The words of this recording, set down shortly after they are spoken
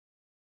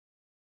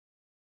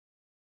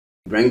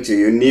bring to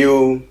you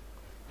new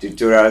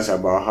tutorials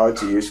about how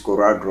to use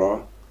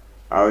CorelDraw,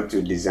 how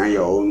to design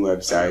your own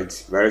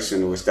website. Very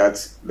soon we start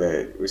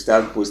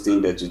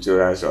posting the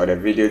tutorials or the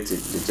video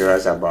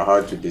tutorials about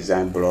how to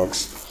design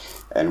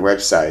blogs and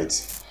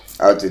websites,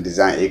 how to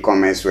design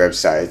e-commerce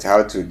websites,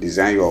 how to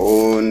design your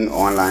own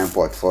online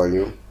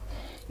portfolio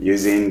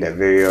using the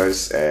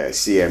various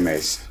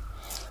CMS.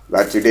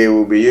 But today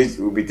we'll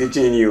be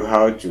teaching you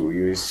how to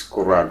use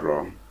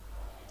CorelDraw,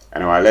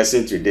 and our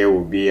lesson today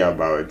will be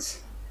about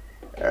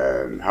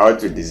how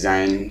to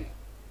design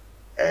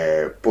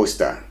a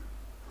poster,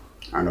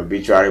 an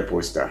obituary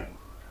poster.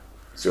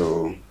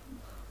 So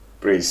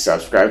please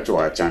subscribe to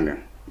our channel.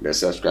 The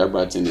subscribe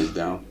button is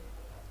down.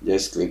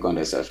 Just click on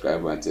the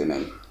subscribe button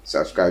and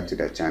subscribe to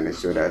the channel,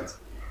 so that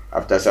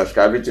after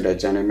subscribing to the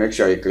channel, make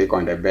sure you click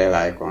on the bell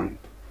icon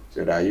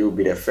so that you'll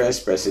be the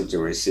first person to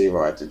receive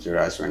our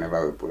tutorials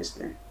whenever we post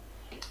them.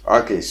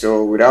 Okay,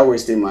 so without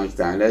wasting much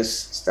time, let's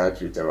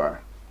start with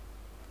our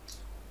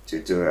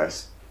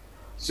tutorials.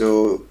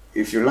 So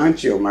if you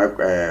launch your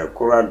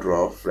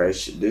CorelDraw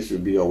fresh, this will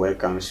be your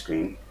welcome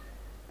screen,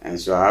 and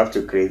so I have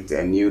to create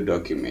a new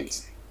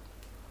document,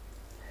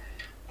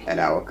 and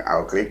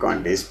I'll click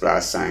on this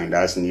plus sign,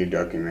 that's new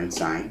document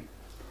sign.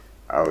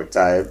 I'll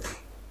type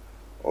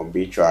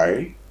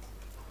obituary,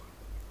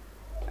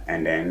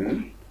 and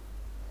then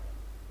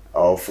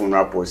or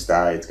funeral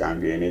poster, it can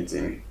be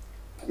anything.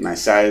 My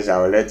size, I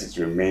will let it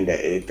remain the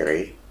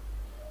A3,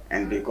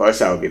 and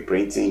because I'll be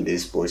printing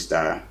this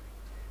poster,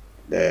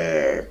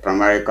 the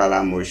primary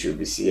color mode should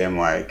be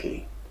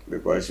CMYK,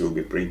 because you'll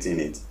be printing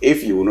it.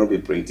 If you will not be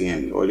printing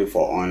and only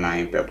for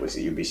online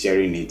purposes, you'll be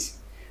sharing it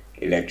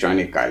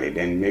electronically,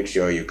 then make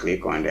sure you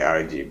click on the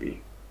RGB.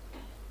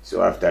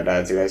 So after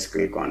that, let's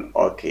click on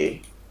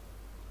OK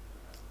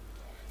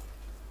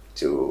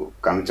to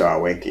come to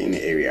our working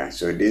area.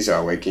 So this is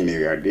our working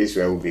area. This is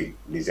where we'll be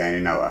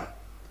designing our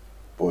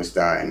poster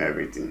and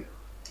everything.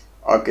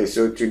 Okay,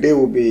 so today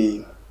we'll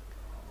be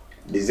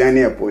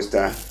designing a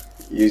poster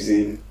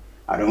using,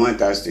 I don't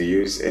want us to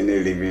use any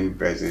living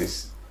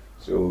persons,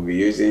 so we'll be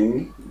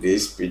using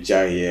this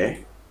picture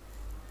here.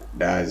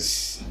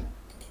 That's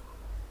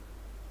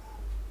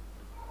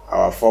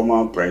our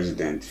former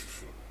president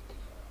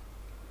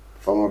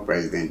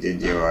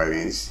J.J.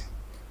 Rawlings.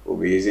 We'll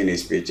be using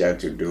his picture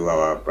to do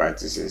our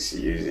practices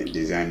using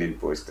designing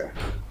poster.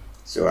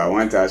 So I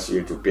want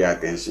you to pay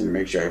attention,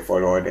 make sure you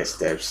follow all the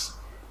steps.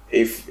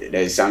 If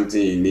there's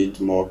something you need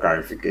more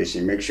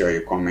clarification, make sure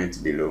you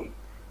comment below.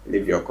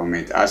 Leave your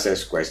comment, ask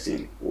us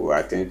questions. We'll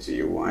attend to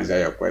you, we'll answer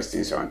your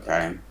questions on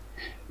time.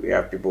 We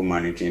have people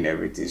monitoring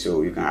everything,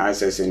 so you can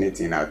ask us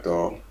anything at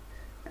all,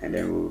 and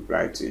then we'll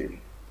reply to you.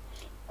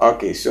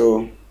 Okay,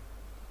 so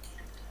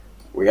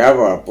we have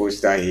our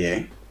poster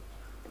here.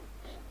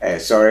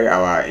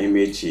 Our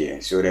image here.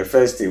 So the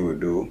first thing we'll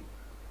do,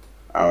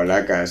 I would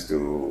like us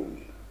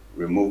to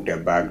remove the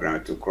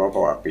background to crop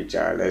our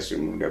picture. Let's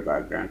remove the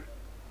background.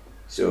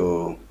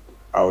 So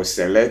I will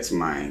select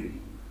my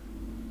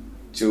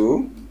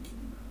tool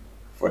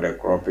for the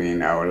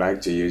cropping. I would like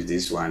to use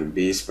this one,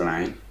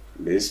 B-spline,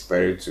 this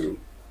very tool.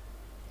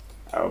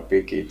 I'll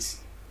pick it,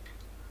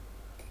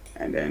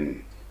 and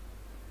then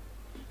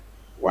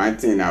one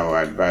thing I will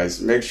advise,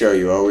 make sure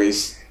you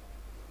always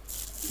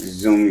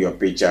zoom your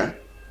picture,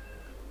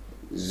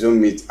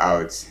 zoom it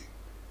out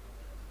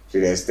to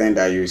the extent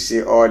that you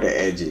see all the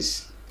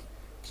edges.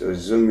 So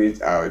zoom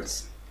it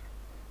out,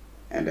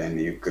 and then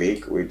you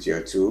click with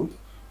your tool,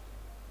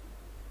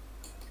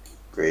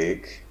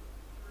 click,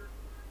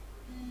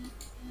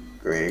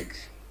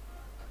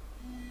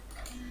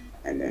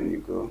 and then you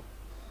go.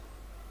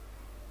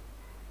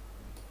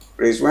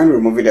 Please, when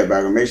removing the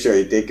background, make sure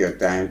you take your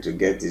time to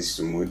get it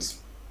smooth.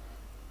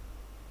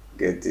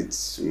 Get it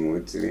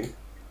smoothly.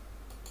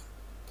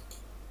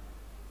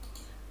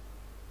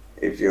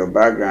 If your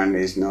background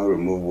is not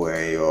removed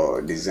where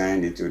your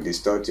design, it will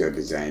distort your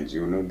designs.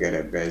 You will not get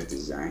a best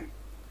design.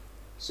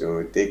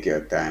 So take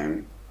your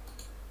time.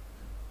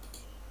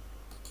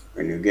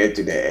 When you get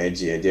to the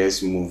edge here,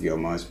 just move your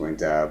mouse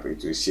pointer up.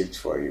 It will shift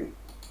for you,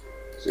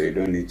 so you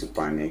don't need to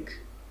panic.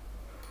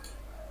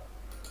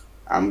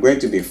 I'm going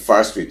to be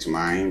fast with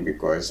mine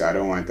because I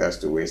don't want us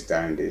to waste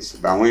time this.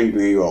 But when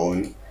doing your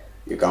own,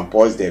 you can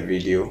pause the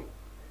video,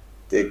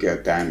 take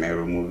your time and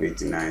remove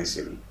it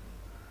nicely.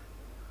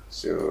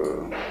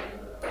 So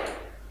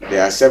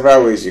there are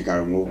several ways you can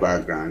remove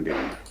background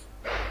in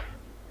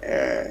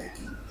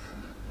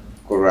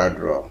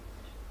CorelDraw.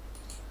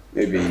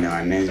 Maybe in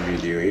our next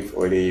video, if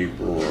only you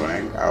go,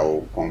 right, I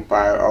will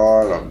compile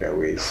all of the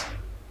ways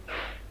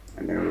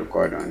and then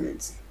record on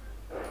it.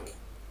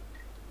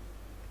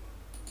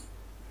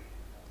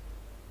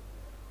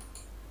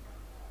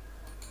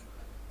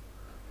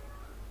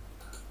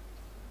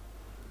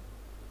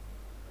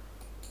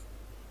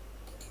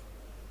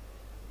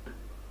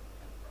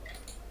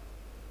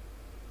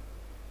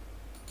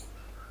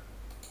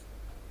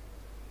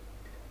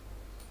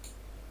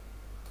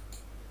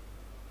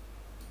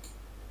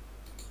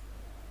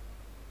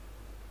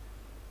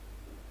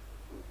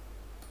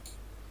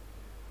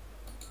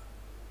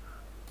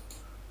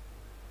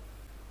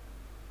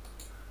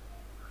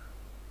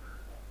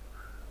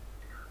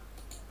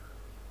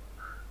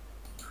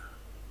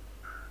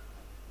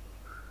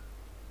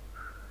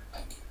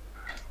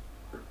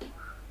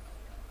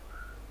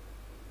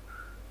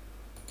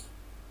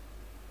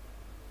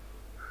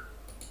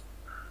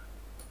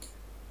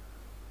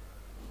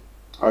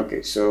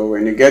 Okay, so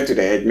when you get to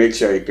the edge, make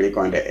sure you click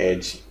on the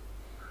edge.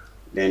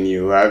 Then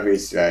you have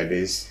it like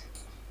this.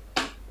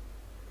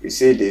 You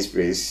see this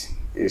place,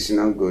 it's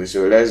not good.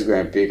 So let's go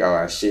and pick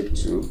our shape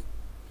tool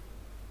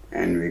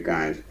and we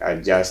can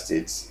adjust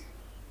it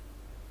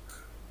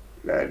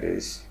like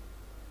this.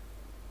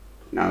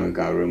 Now we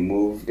can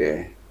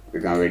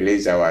we can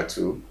release our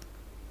tool.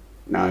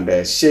 Now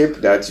the shape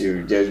that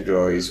you just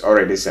draw is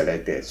already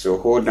selected. So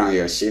hold down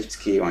your shift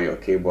key on your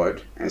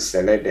keyboard and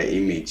select the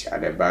image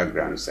at the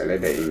background.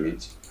 Select the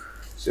image.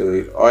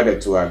 So all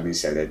the two have been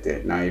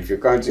selected. Now if you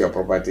come to your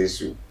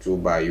properties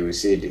toolbar, you will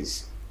see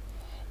this.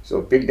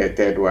 So pick the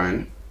third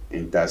one,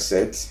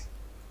 intersect.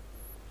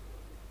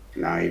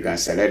 Now you can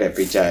select the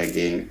picture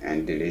again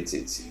and delete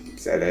it.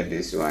 Select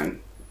this one,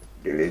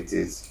 delete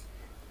it.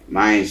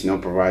 Mine is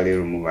not properly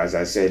removed. As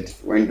I said,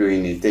 when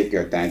doing it, take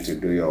your time to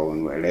do your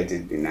own way. Let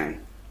it be nice.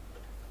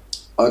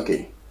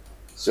 Okay,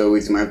 so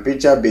with my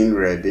picture being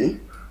ready,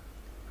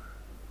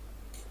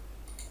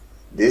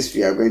 this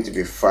we are going to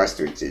be fast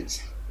with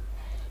it.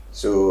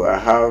 So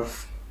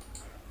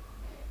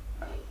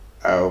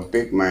I'll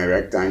pick my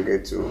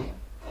rectangle tool,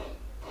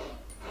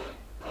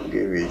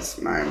 give it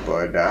my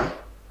border,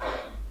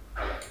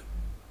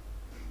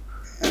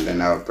 and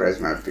then I'll press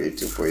my P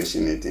to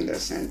position it in the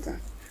center.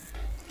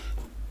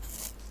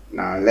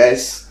 Now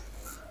let's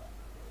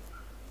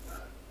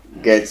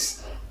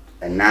get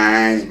a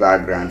nice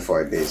background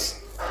for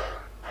this.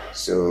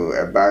 So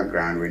a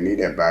background, we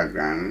need a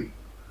background.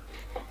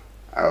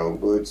 I'll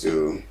go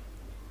to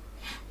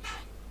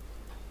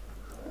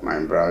my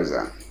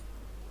browser.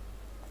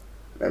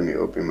 Let me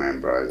open my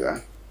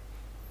browser.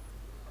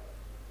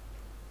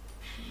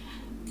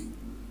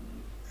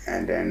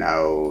 And then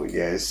I'll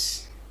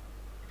just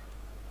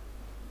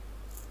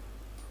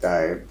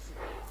type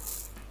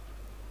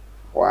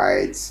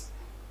white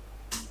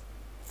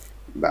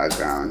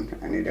background.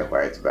 I need a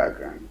white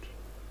background.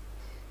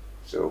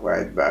 So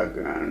white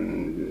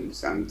background,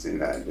 something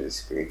like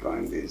this. Click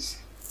on this.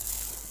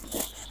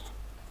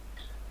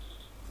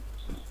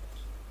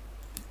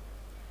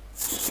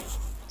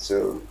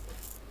 So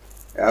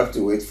you have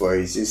to wait for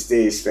it. It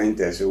stays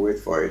centered, so wait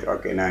for it.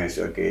 Okay, now it's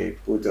okay.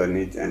 Put on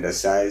it, and the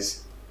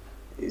size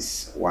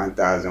is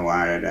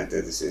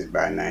 1136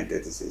 by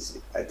 936.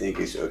 I think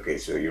it's okay.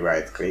 So you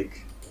right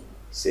click,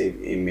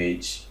 save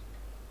image.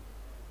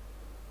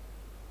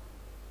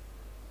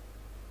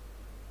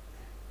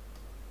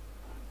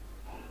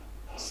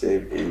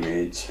 Save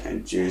image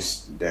and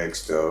choose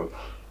desktop,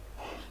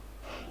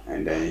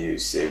 and then you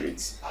save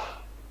it.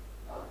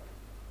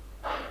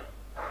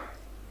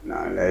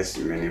 Now let's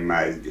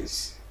minimize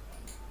this.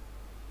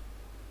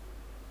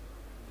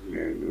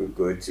 We'll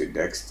go to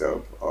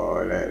desktop,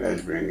 or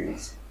let's bring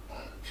it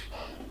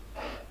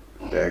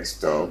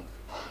desktop,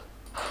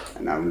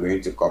 and I'm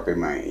going to copy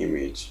my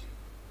image,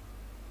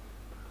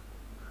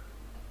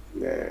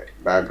 the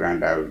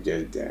background I've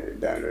just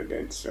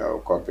downloaded. So I'll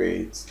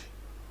copy it.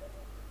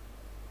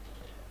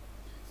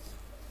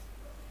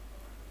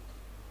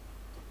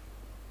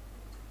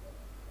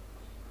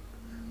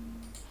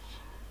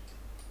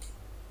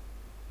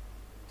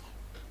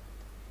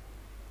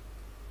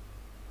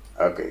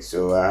 Okay,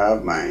 so I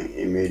have my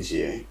image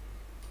here.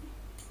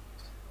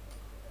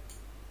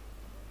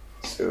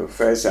 So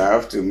first I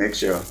have to make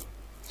sure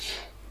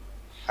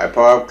I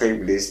power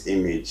clip this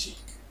image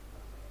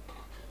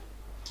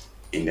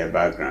in the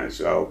background.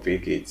 So I'll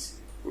pick it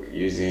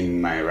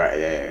using my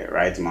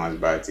right mouse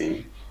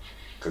button,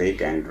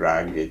 click and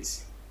drag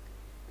it,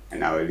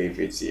 and I will leave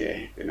it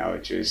here. Then I will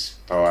choose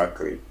power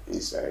clip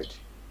inside.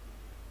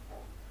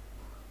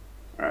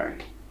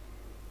 Right.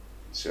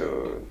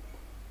 So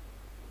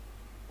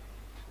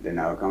then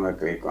I'll come and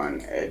click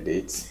on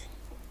edit.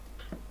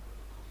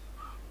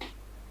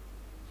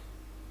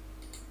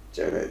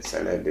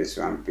 Select this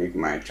one, pick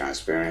my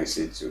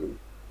transparency tool,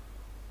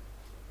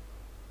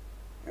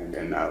 and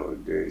then I will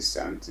do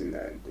something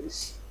like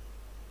this.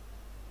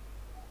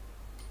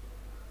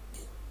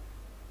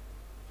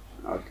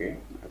 Okay,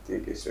 I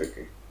think it's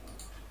okay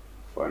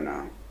for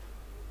now.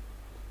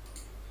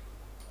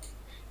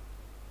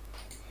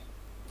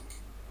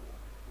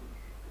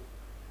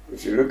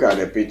 If you look at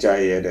the picture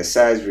here, the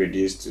size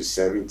reduced to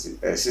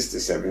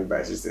 67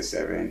 by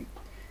 67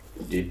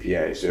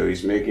 dpi, so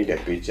it's making the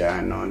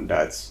picture not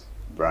that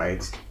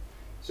bright.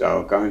 So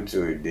I'll come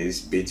to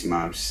this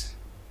bitmaps,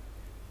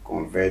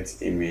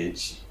 convert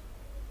image,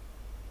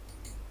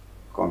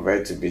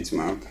 convert to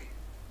bitmap,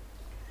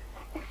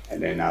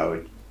 and then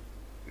I'll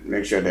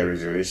make sure the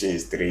resolution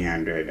is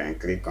 300 and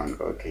click on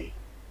OK.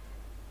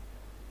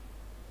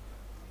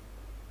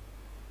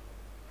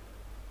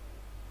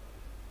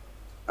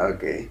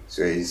 Okay,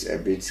 so it's a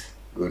bit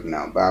good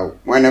now, but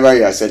whenever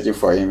you are searching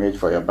for image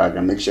for your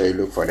background, make sure you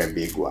look for the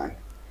big one.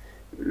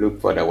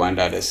 Look for the one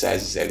that the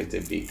size is a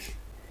little big.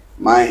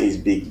 Mine is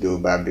big though,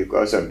 but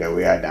because of the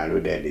way I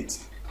downloaded it,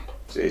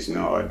 so it's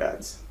not all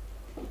that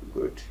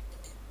good.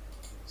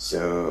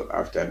 So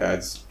after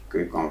that,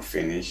 click on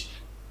finish.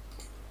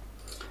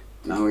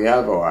 Now we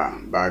have our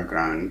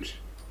background.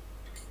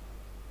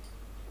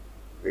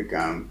 we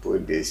can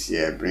put this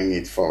here, bring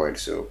it forward.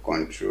 So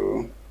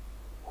Control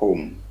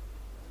Home,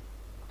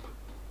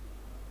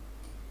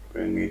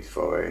 bring it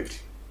forward.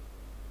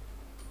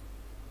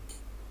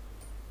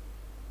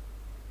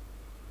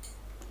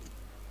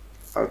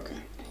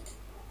 Okay,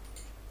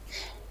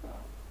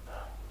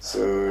 so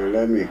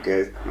let me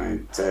get my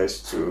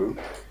text tool,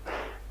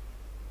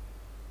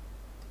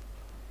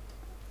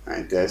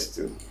 and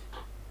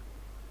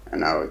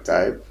I will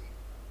type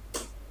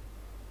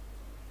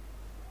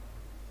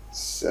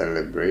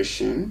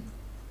celebration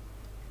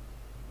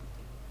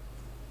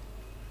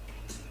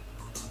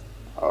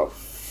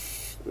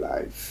of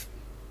life.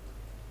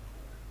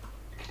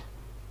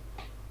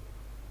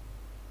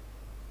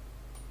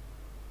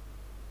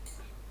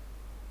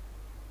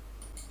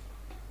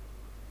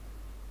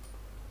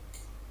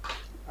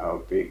 I'll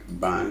pick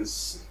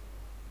bands.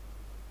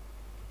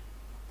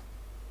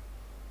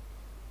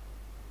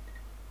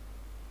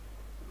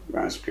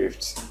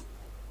 Script.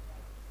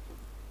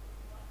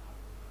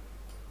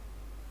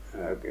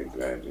 Okay,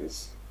 like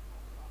this.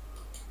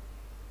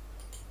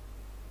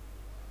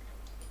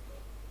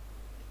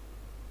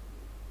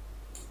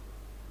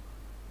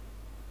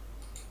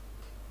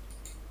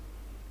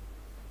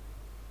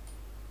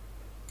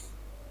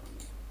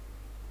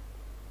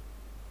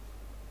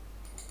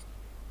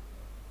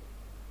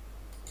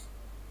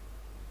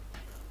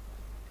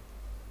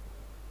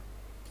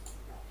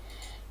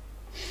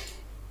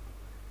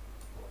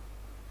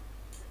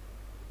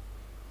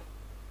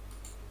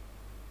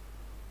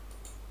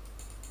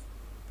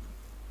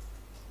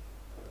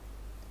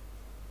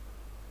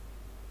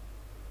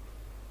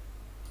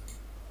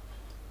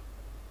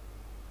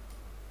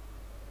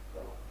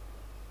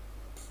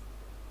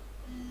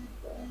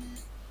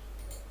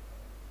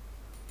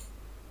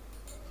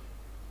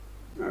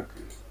 Okay,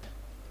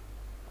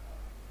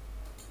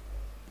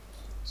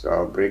 so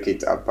I'll break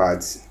it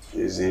apart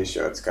using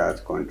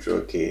shortcut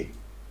Control K.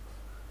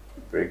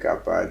 Break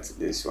apart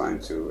this one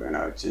too, and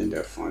I'll change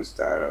the font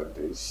style of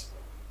this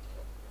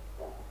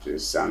to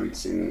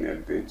something a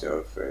bit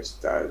of a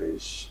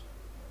stylish,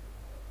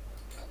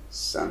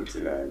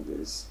 something like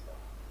this.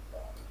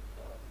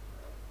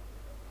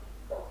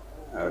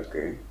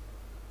 Okay,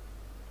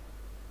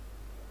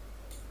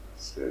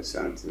 so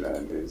something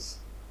like this.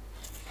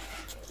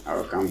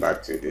 I'll come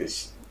back to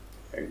this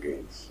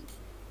again,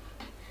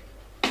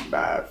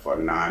 but for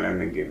now let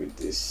me give it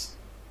this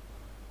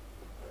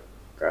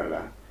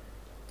color.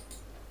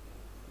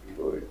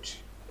 Good.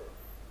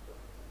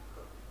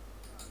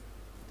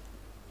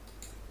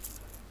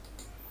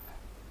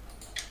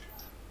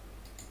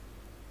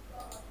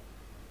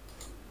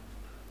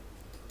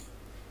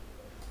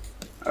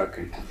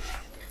 Okay.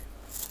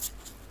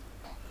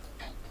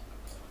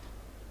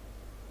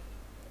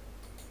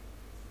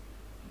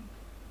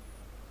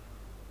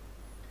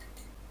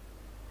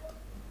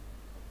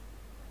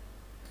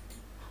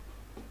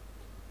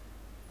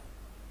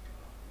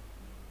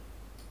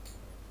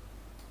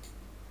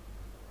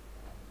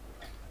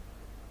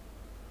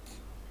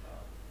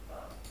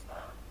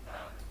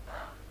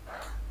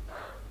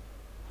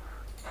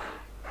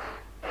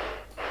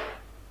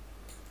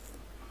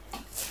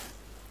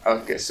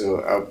 Okay,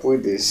 so I'll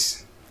put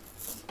this,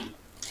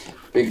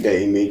 pick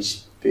the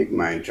image, pick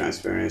my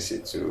transparency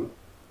tool,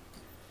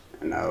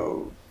 and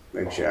I'll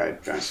make sure I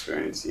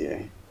transparent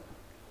here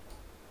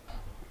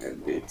a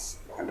bit.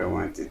 I don't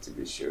want it to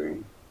be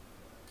showing.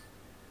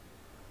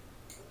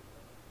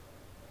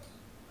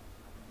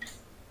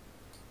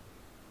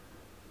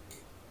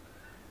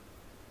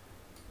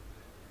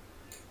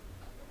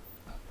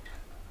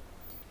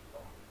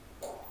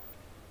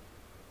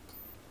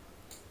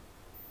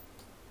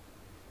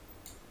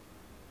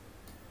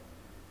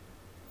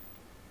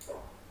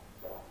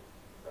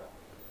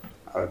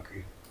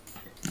 Okay,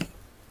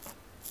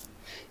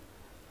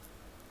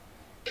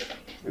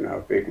 and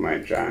I'll pick my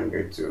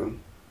triangle tool.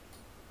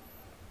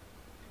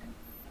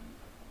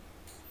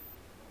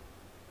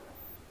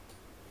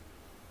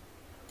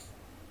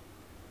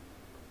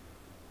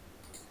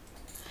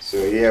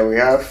 So here we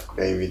have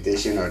the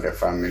invitation of the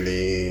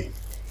family.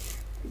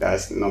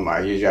 That's normal. I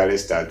usually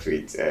start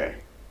with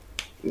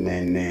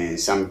then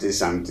something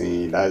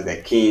something. That's the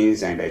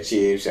kings and the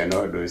chiefs and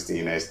all those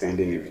things.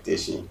 Extending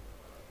invitation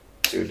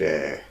to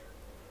the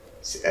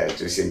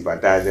to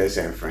sympathizers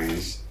and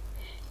friends.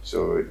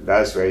 So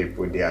that's where you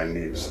put their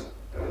names.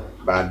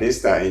 But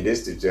this time in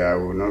this tutorial, I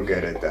will not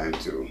get the time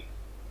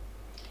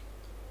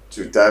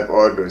to type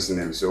all those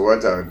names. So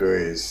what I'll do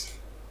is,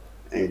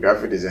 in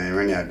graphic design,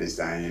 when you are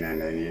designing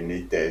and then you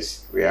need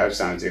text, we have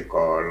something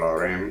called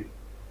lorem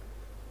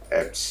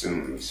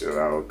ipsum. So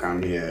I will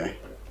come here,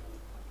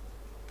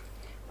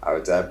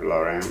 I'll type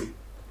lorem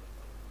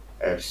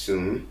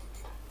ipsum,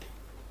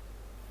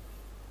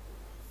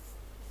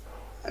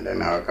 and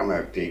then I'll come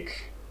and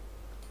pick.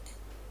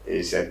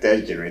 It's a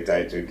text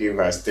generator to give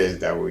us text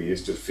that we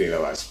use to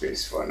fill our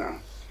space for now.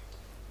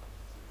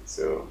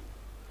 So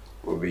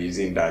we'll be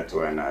using that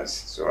one as,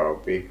 so I'll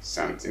pick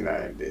something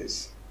like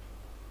this.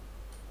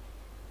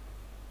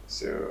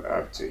 So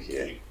up to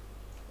here.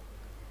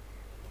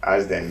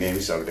 as the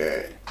names of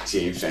the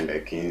chiefs and the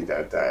kings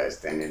that are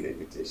extending the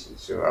invitation.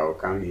 So I'll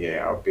come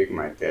here, I'll pick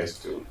my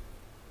text to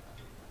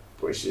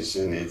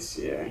position it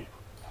here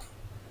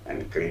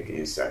and click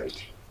inside.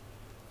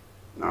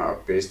 Now I'll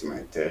paste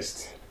my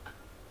text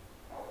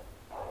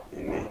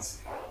in it.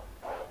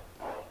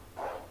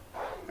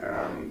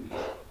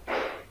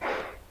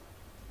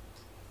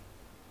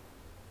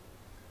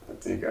 I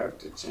think I have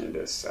to change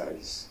the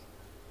size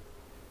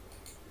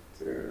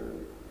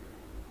to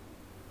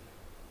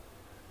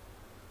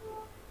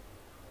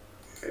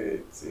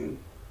 18.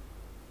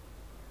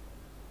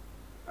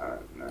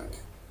 No,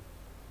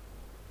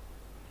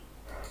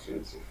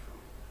 24.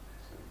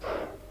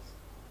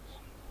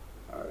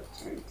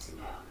 20.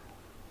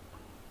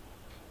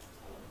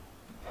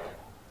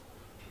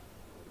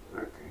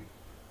 Okay.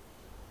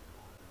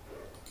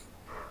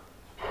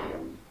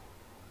 Then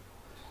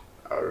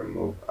I'll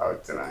remove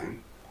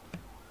outline.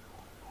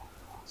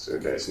 So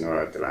there's no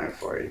outline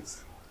for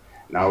it.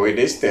 Now with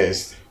this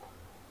text,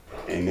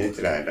 in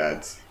it like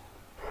that,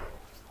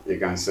 you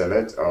can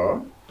select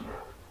all,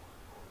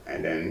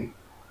 and then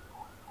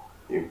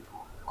you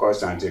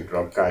constantly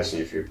drop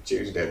caching. If you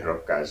choose the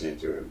drop caching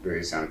to do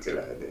it something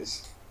like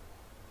this.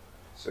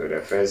 So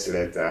the first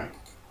letter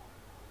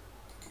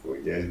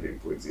will just be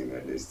put in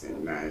the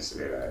listing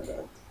nicely like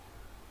that.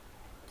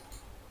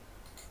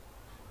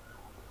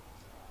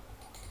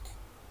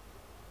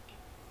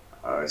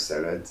 I'll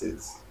select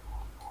it.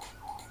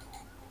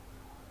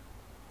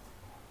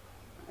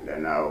 And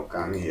then I'll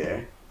come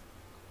here.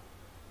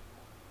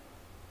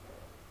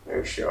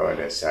 Make sure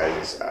the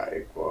sizes are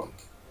equal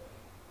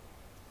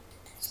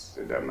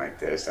so that my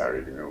text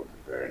reading will be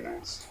very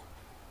nice.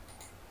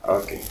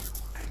 Okay.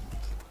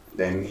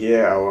 Then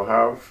here I will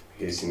have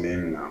his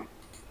name now.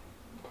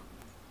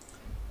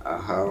 I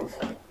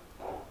have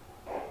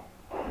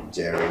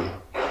Jerry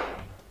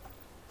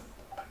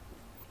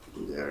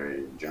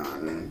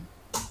John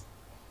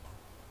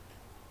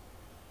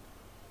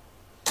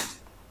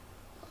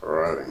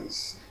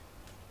Rollins.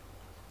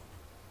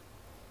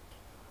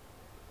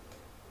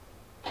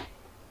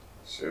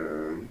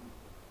 So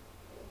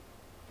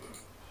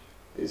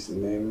his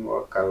name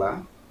or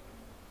color,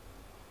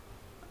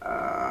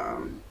 I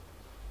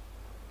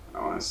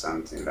want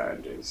something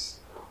like this.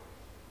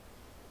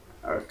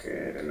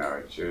 Okay, then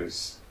I'll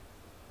choose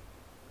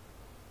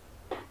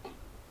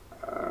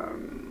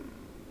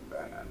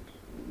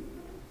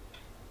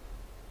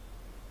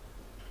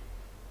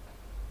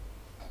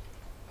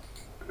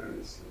let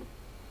me see.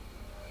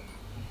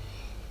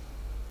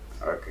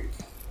 Okay,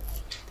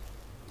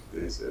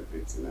 this is a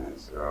bit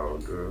nice, so I'll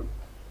do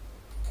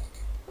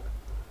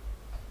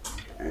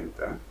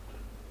enter.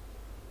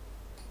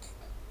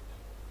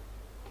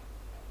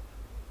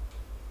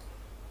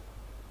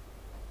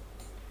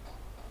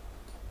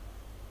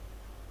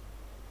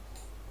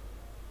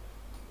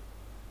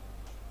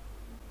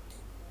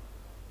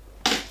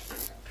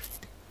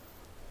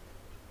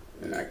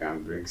 And I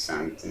can break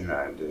something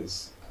like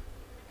this.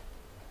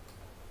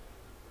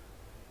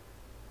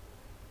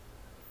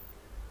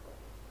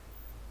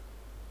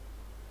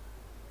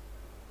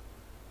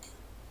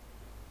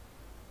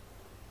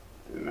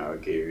 And I'll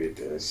give it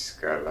this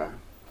color.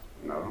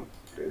 No,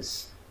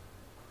 this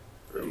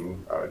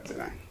remove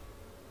outline.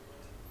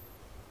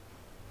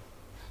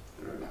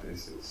 No,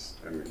 this is,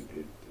 let me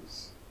do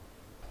this.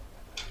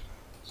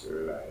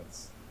 2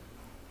 lights.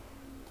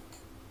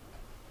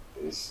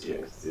 This,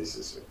 yes, this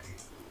is okay.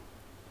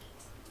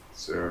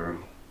 So,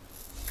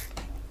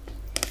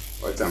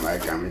 what am I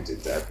coming to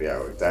type here? I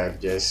will type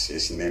just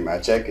his name. I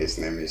check his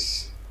name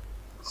is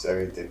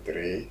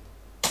 73,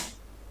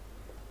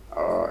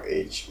 or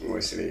age,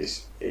 mostly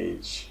is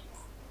age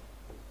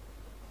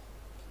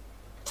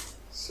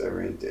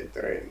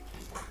 73.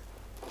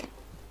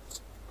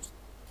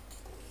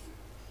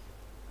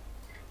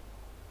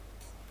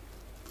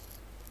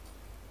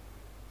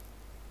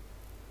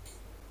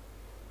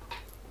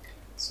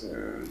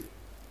 So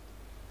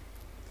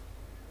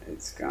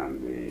it can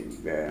be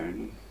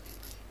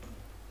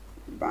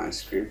band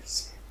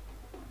scripts,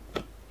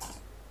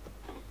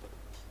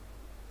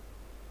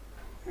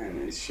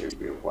 and it should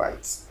be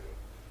white.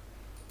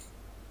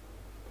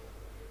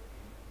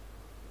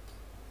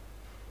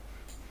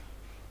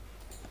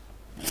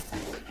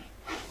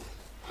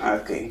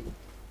 Okay,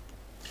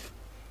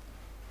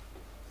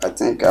 I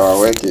think our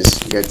work is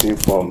getting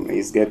form,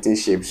 it's getting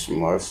shapes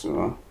more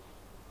so.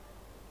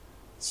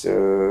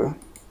 So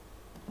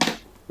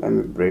let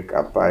me break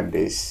apart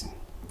this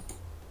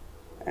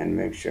and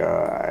make sure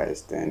I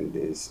extend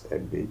this a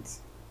bit.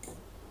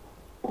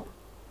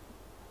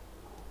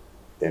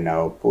 Then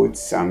I'll put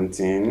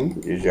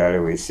something, usually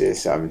we say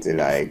something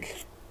like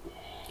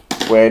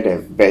where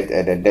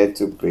the death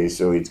took place,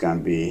 so it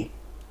can be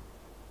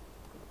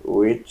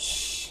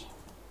which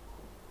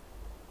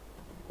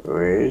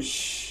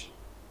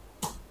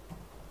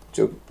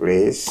took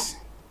place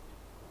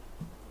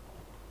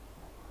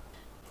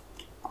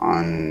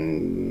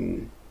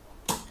on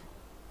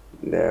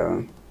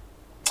the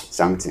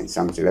something.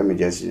 Let me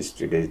just use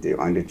today's day,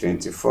 on the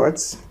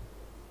 24th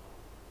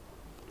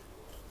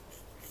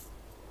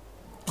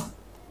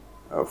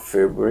of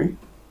February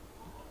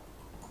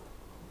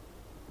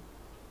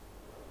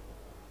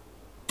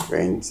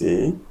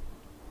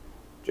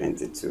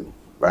 2022.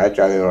 But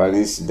actually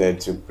Rollins death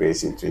took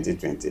place in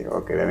 2020.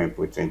 Okay, let me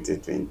put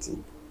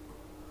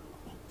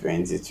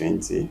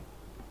 2020.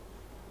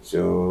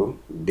 So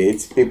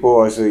dates, people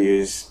also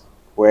use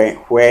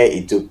where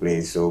it took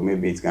place. So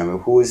maybe it can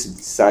be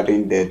whose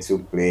sudden death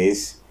took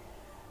place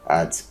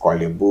at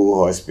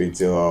Kolebu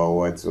Hospital or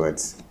what.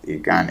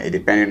 It can,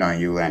 depending on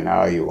you and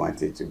how you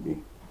want it to be.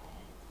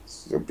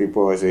 So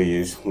people also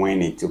use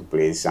when it took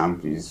place,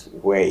 some use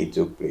where it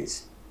took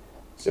place.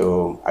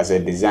 So as a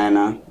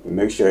designer, you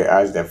make sure you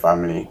ask the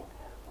family,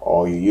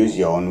 or you use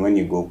your own. When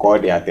you go, call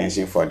their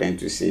attention for them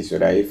to see, so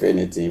that if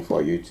anything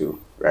for you to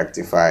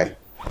rectify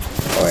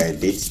or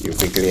edit, you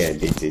quickly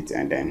edit it,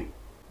 and then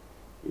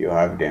you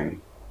have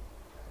them,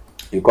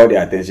 you call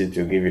their attention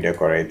to give you the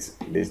correct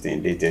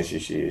details you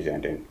should use.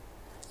 And then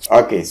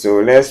okay,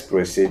 so let's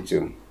proceed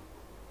to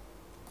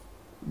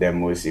the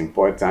most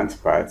important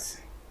part.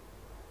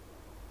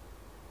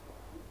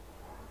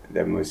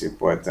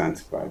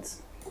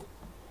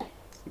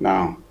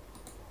 Now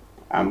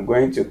I'm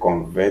going to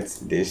convert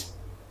this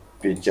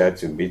picture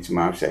to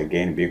bitmaps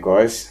again,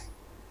 because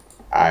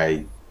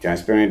I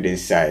transparent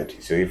this side.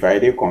 So if I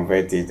did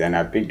convert it and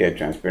I pick the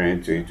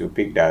transparent to it, to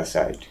pick that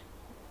side,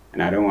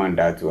 and I don't want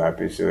that to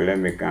happen. So let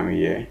me come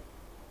here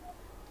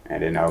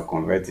and then I'll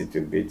convert it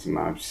to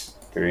bitmaps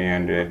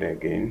 300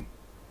 again.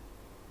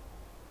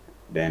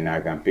 Then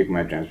I can pick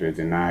my transparent.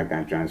 Now I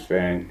can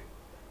transparent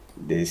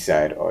this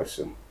side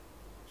also.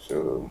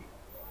 So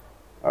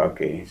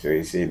okay, so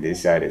you see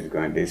this side is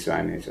gone, this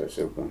one is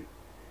also gone.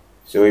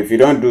 So if you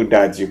don't do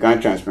that, you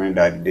can't transparent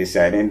that this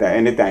side. And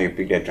anytime you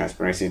pick the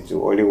transparency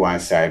to, only one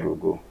side will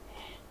go.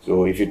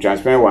 So if you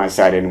transparent one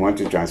side and you want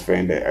to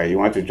transparent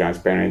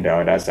the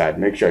other side,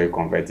 make sure you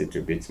convert it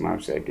to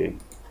bitmaps again,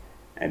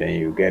 and then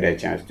you get a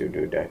chance to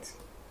do that.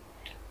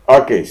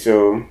 Okay,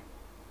 so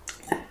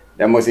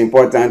the most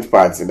important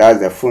part, that's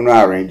the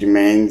funeral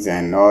arrangements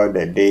and all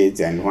the dates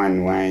and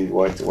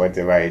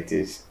whatever it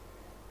is.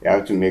 You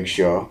have to make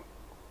sure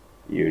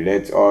you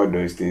let all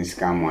those things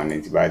come on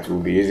it. But we'll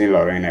be using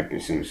Lorraine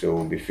episode, so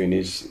we'll be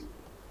finished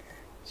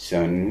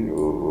soon.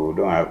 We'll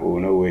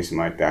not waste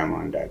more time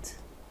on that.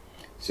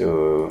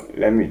 So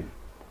let me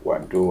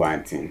do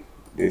one thing.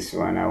 This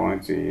one I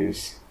want to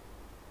use,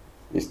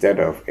 instead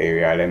of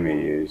area, let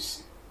me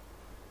use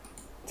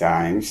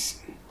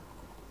times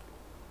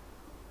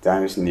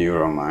New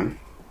Roman.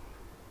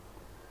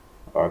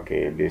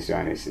 Okay, this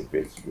one is a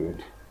bit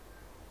good.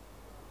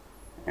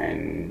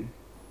 And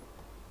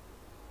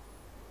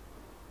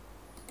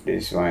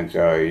this one,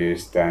 so I'll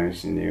use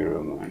Times New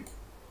Roman.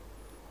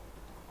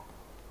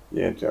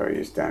 Yeah, so I'll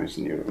use Times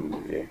New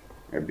Roman. Yeah,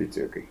 a bit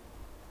okay.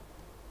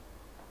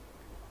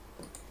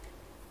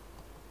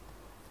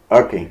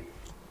 Okay,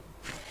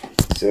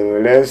 so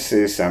let's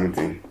say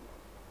something.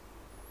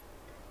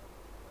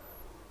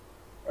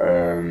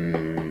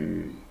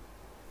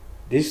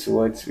 This is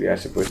what we are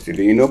supposed to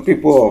do. You know,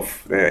 people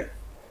of the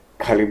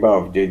caliber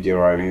of J.J.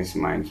 Rollins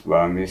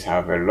minds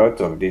have a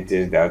lot of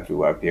details that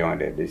will appear on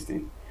the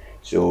listing.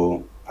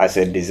 So as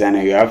a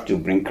designer, you have to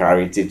bring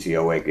clarity to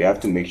your work. You have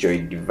to make sure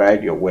you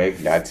divide your work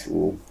that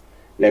will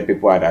let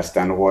people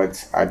understand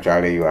what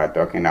actually you are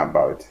talking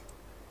about.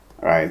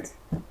 Right?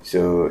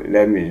 So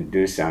let me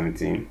do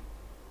something.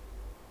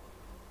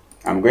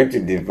 I'm going to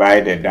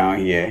divide it down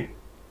here,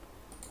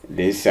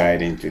 this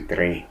side, into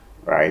 3,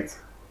 right?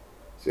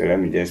 So let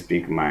me just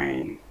pick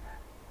my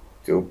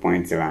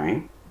 2-point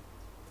line,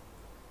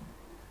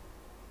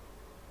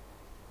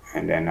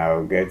 and then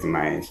I'll get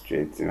my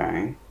straight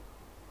line.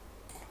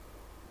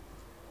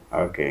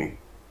 Okay,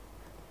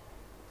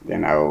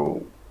 then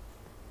I'll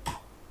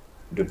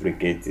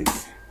duplicate it.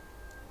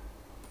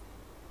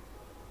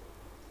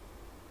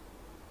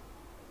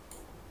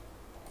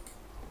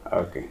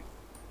 Okay,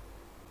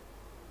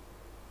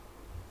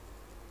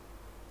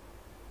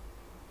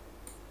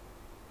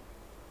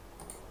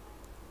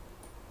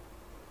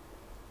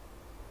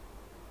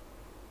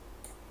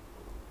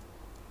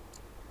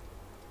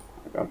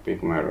 I can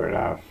pick my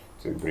roller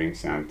to bring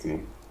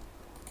something,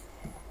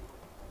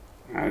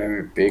 and let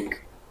me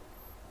pick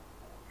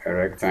a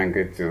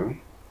rectangle to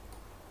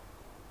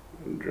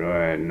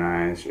draw a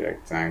nice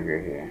rectangle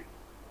here.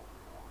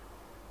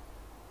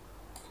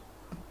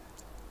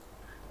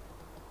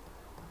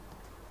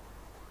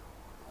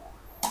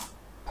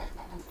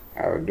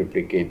 I'll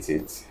duplicate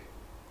it.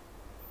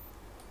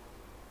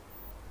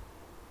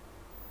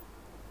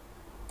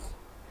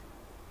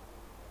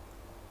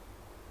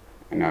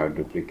 And I'll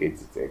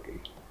duplicate it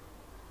again.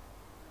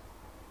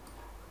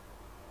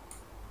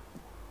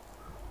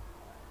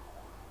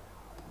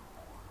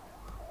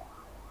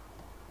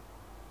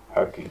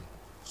 Okay.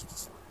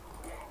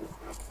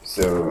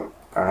 So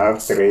I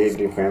have 3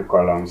 different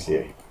columns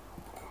here.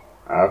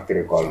 I have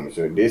 3 columns.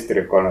 So these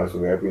 3 columns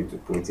will help me to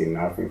put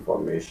enough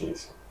information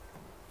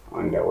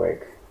on the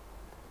work.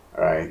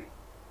 Right?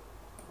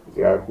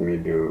 You help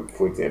me to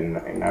put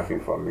enough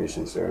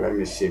information. So let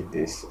me shape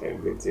this a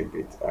little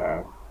bit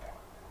up.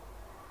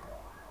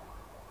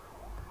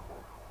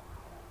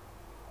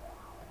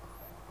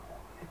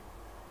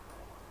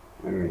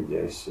 Let me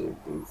just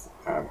shape it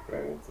up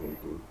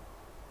relatively.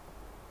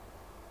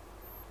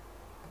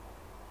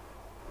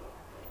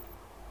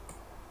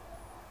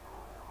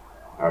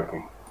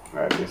 Okay,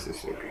 right, this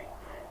is okay.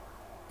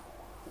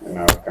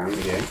 Now come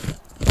here,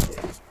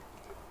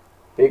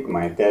 pick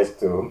my text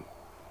tool,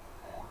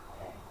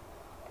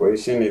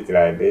 position it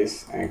like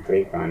this and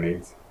click on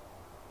it.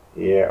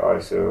 Here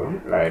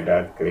also like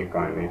that, click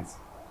on it.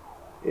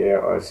 Here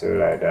also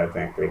like that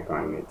and click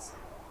on it.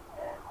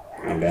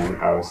 And then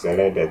I'll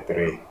select the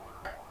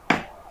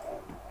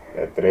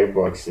three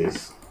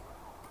boxes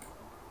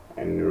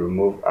and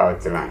remove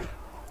outline.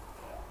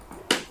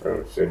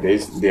 So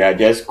they are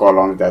just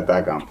columns that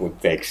I can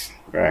put text,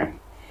 right?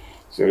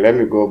 So let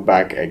me go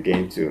back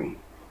again to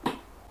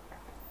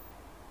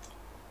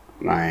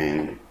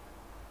my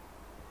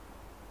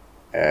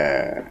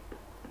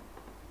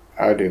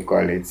how do you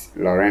call it,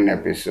 Lorem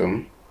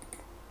episode.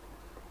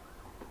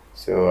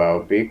 So I'll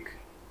pick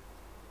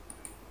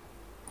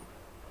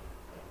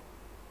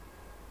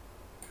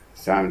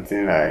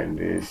something like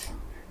this.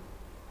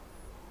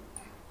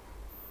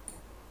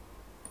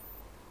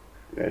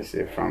 Let's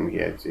say from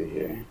here to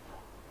here.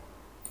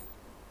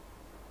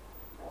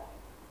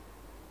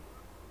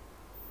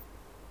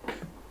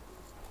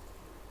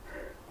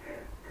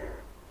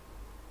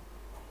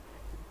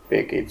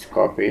 Pick it,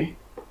 copy,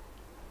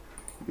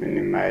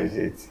 minimize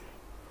it,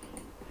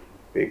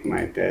 pick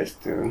my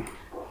text tool,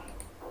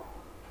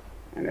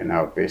 and then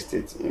I'll paste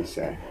it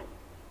inside.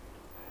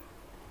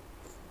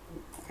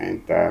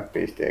 Enter,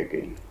 paste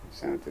again,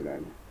 something like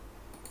that.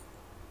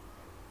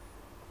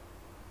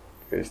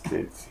 Paste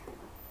it,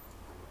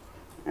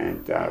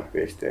 enter,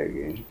 paste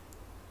again.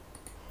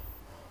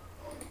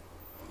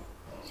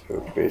 So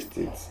paste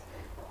it,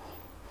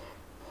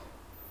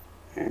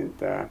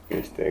 enter,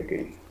 paste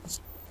again.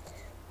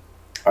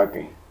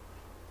 Okay,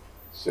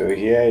 so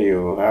here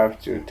you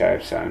have to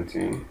type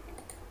something.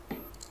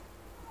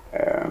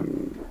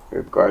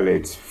 We call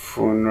it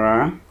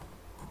funeral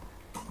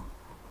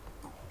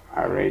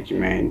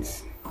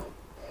arrangements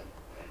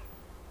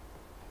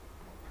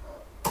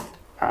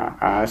are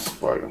as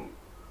follow.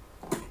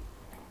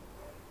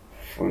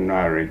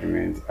 Funeral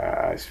arrangements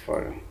are as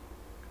follow.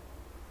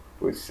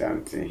 Put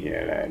something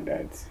here like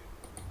that.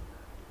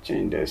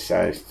 Change the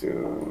size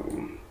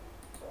to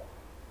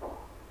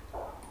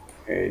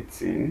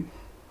 18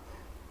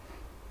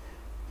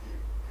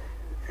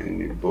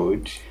 and the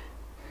bold.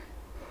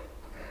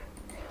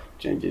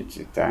 Change it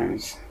to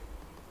times.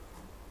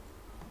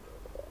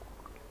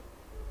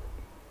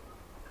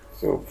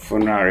 So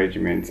funeral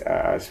arrangements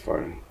are as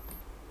follows.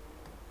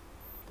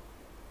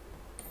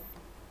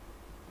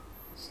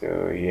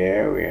 So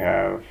here we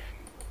have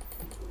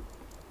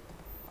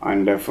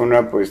on the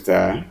funeral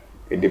poster,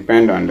 it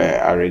depends on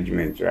the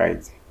arrangement,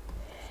 right?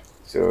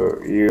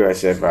 So you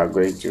yourself are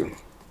going to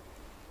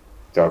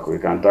talk. We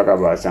can talk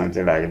about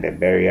something like the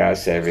burial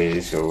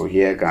service. So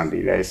here can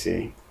be, let's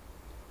say,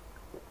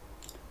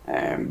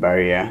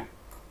 burial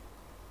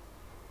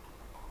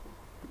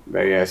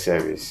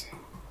service.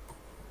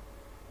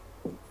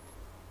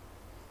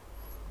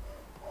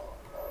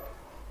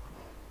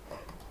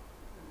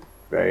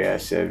 Burial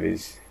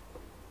service.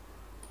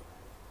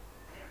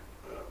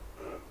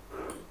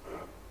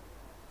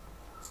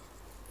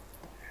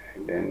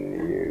 And then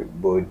you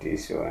bold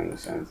this one or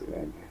something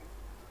like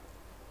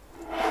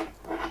that.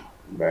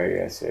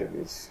 Burial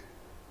service.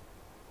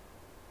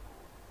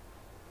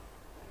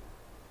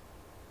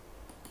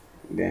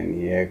 Then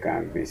here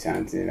can be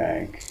something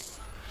like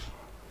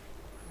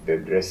the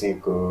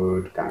dressing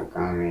code can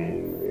come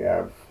in. We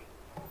have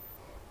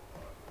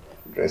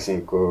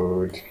dressing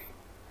code.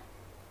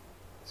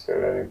 So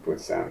let me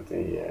put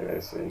something here.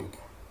 Let's see.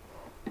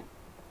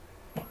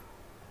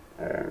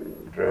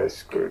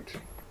 Dress code.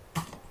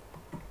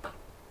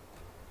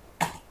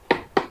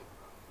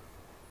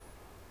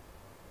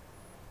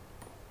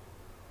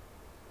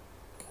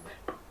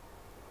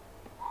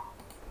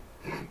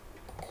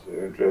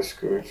 So dress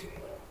code.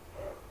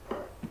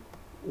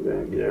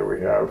 Then here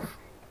we have,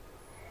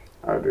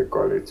 how do you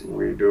call it,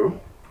 widow.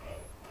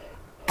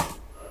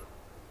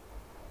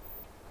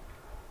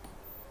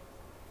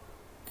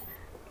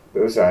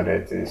 Those are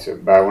the things. So,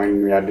 but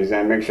when we are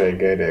designing, make sure you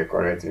get the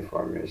correct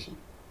information.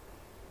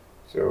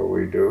 So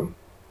widow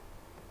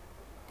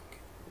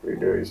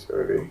is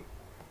only.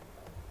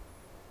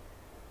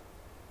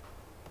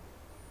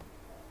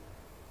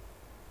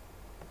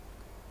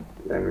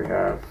 Then we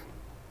have,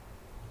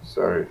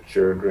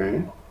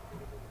 children.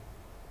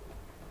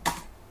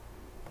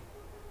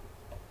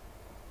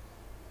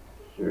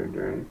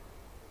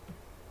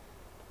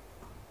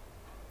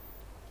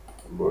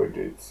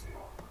 Budget.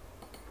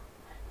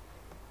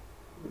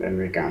 Then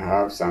we can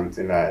have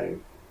something like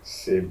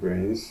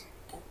siblings.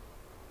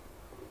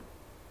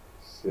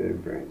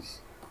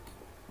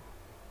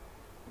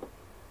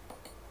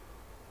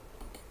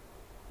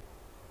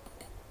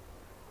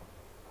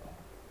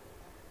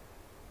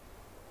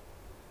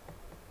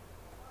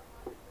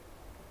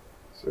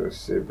 So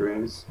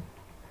siblings.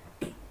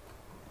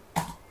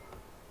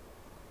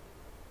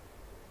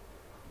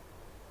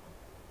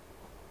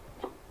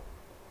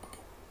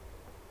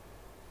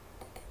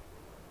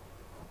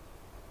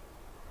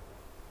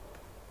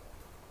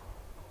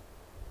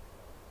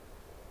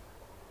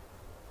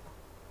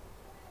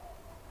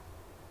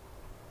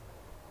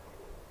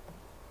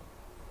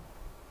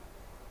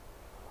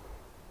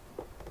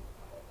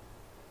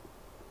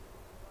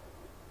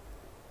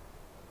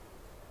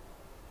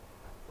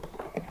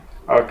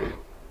 Okay,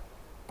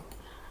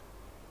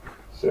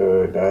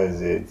 so that's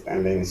it.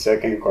 And then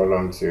second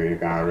column too, you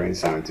can arrange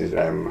something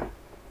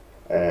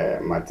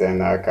like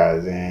maternal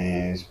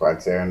cousins,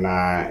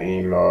 paternal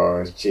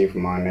in-laws, chief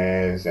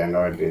mourners, and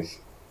all this.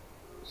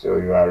 So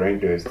you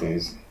arrange those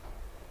things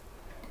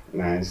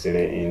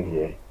nicely in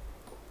here.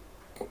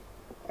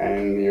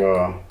 And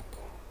your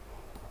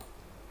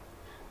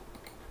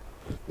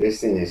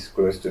this thing is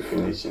close to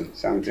finishing,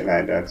 something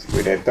like that.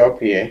 With the top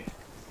here,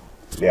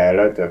 there are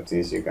a lot of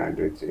things you can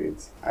do to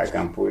it. I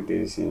can put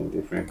this in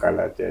different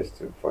color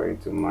just for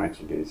it to match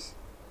this,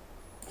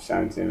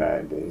 something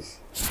like this.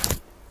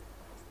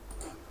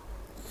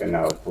 Then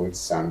I'll put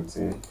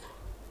something.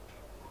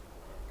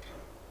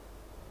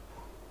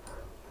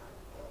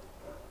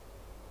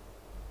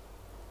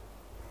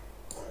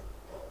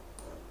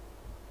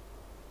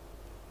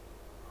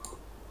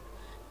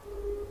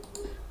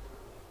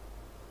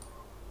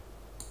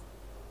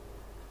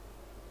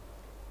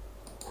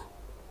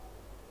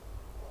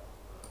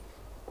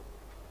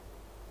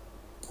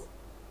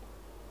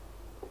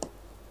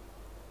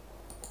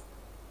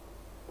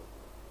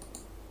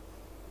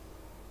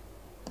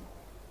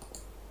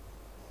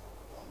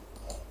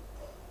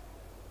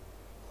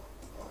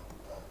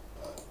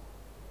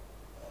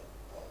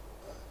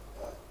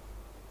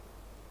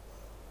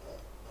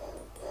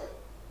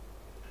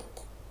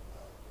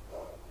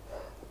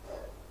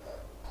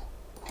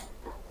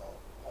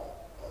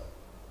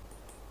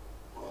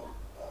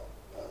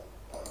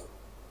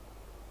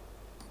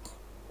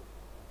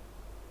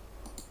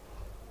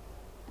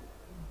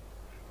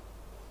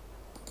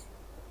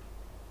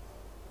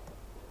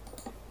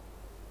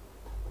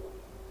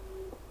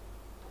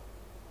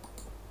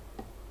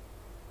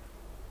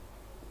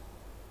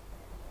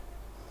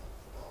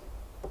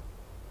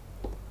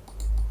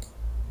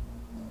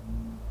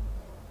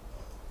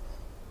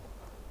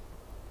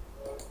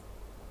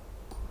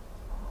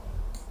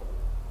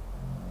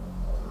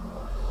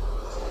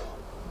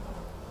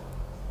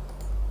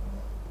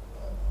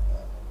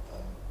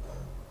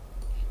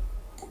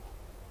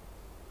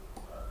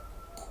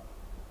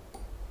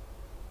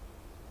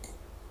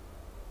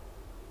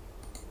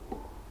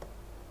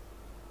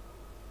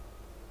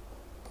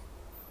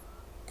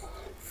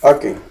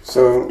 Okay,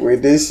 so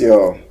with this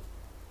your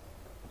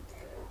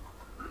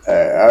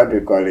how do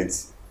you call it,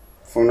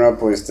 funeral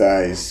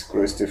poster is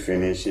close to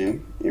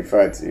finishing. In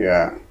fact, you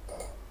are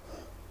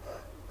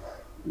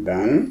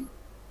done.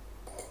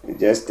 You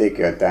just take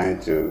your time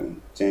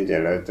to change a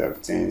lot of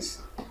things,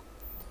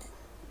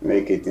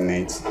 make it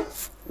neat.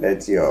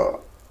 Let your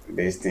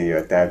this thing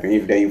your typing,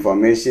 if the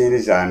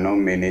informations are not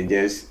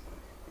managers,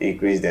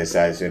 increase the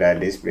size so that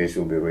this place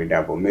will be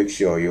readable. Make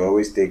sure you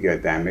always take your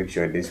time, make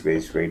sure this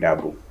place is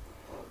readable.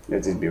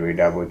 Let it be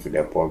readable to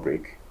the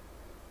public,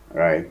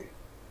 right?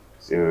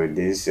 So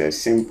this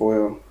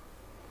simple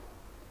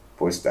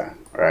poster,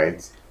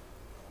 right?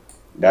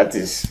 That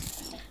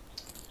is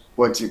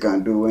what you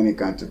can do when it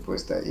comes to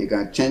poster. You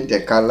can change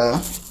the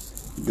color,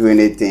 do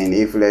anything.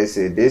 If let's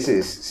say this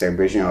is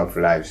celebration of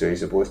life, so it's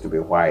supposed to be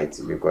white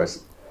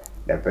because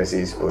the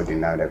person is old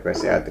now, the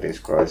person at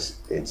risk cross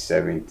age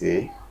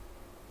 70,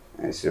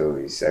 and so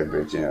it's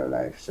celebrating of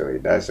life. So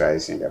that's why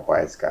it's in the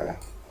white color.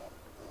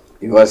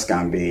 Yours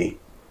can be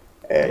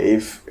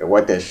if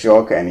what a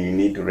shock and you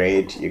need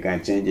red, you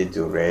can change it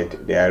to red.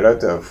 There are a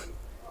lot of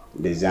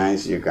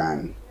designs you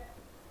can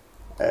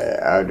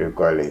how do you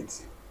call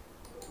it,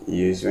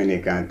 use when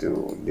it comes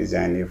to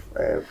designing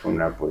a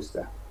funeral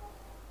poster,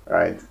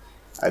 right?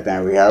 I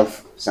think we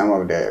have some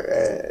of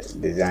the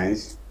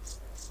designs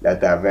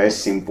that are very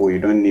simple. You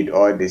don't need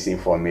all these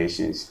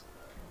informations,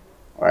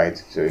 right?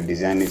 So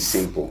design is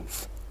simple,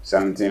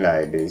 something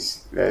like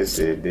this. Let's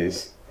say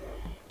this,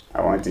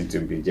 I want it to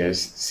be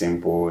just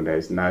simple.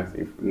 There's not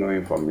no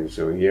information.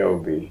 So here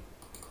will be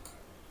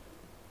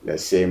the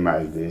same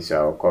as this.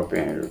 I'll copy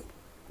and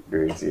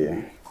do it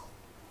here.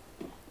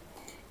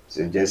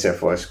 So just a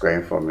for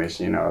square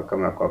information, I'll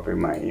come and copy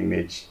my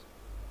image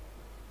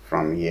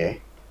from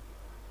here,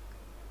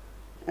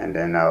 and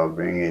then I'll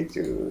bring it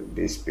to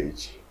this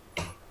page,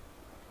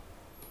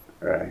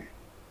 right?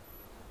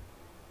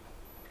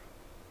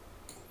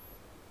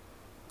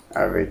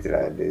 Have it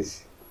like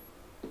this.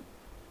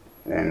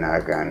 Then I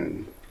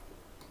can,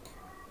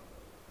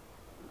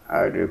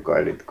 how do you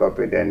call it,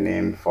 copy the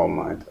name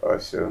format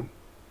also.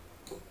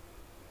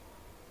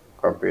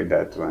 Copy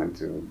that one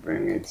to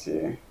bring it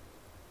here.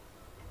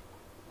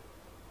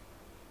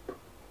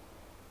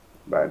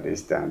 But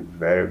this time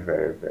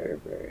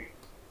very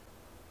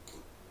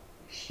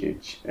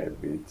huge a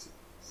bit.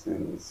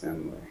 Send it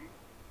somewhere.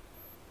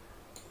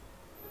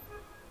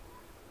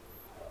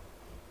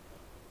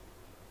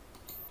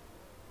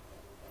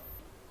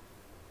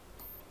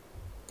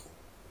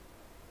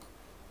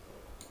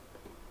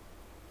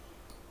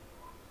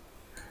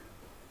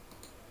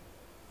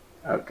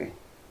 Okay,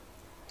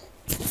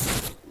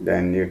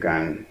 then you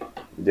can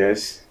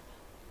just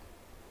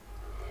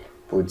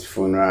put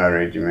funeral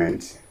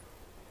arrangement,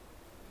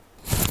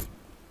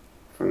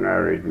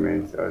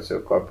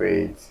 also copy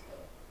it,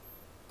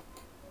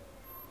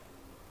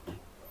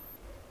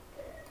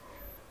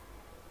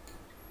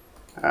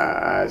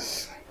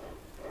 as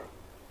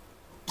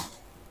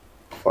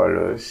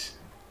follows,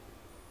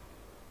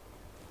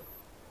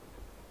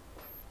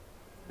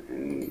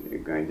 and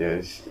you can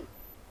just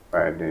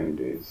pardon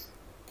this.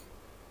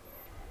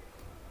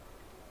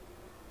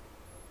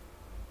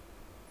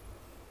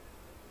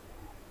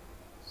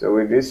 So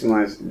with this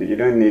one, you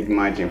don't need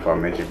much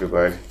information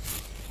because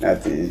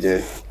that is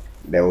just,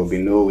 there will be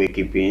no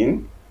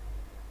wakekeeping,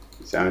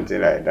 something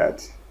like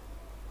that.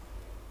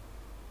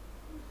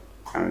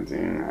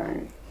 Something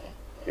like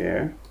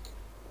here.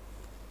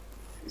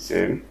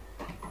 So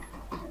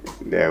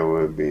there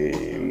will be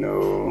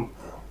no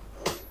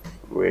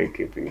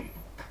wakekeeping.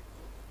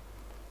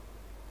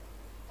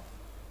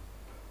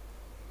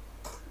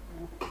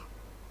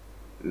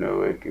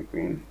 No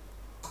wakekeeping.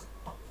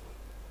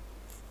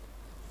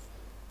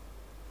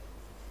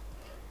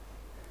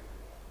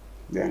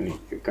 Then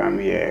you come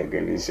here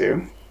again and say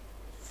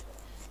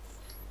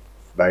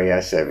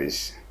barrier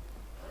service.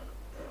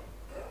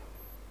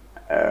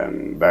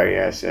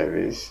 Barrier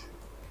service.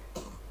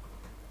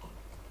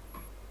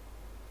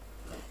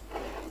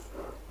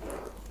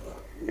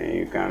 And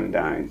you come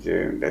down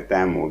to the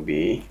time will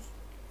be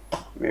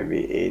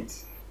maybe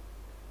 8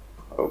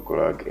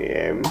 o'clock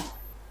a.m.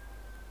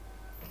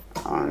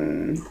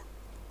 on,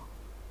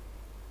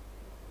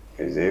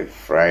 is it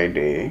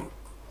Friday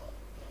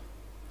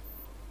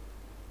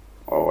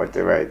or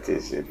whatever it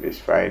is. If it's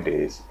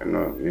Fridays,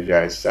 no,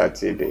 usually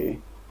Saturday.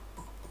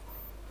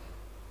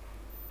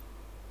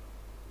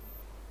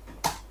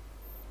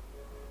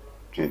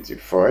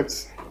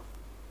 '24th.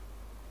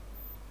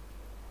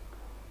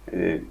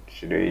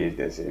 Should I use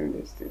the same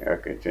listing?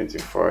 Okay,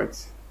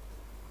 24th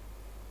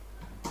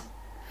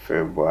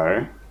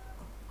February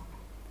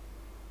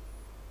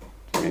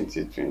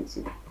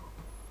 2020.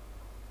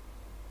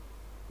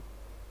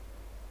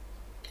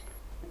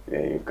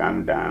 Then you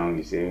come down,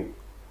 you say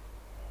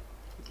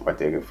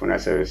whatever funeral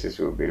services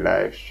will be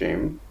live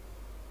stream,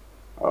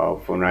 or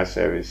funeral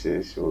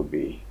services will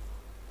be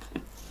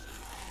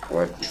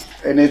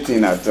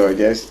anything at all,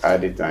 just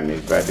add it on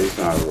it, but this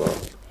one will.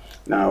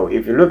 Now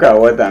if you look at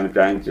what I'm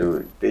trying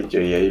to teach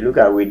you here, you look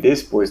at with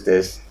these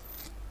posters,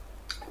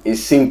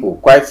 it's simple,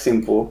 quite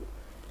simple.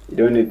 You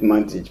don't need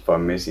much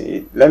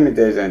information. Let me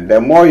tell you something, the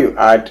more you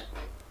add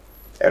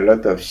a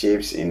lot of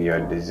shapes in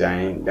your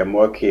design, the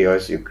more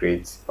chaos you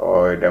create,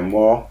 or the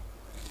more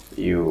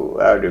you,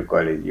 how do you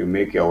call it, you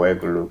make your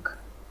work look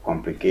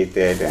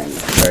complicated and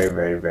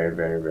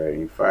very,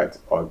 in fact,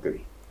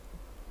 ugly,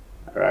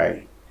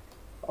 right?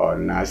 Or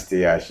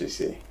nasty, I should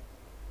say.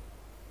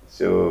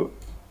 So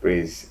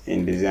please,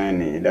 in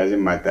designing, it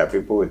doesn't matter.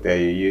 People will tell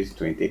you use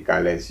 20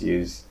 colors,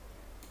 use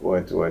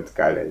what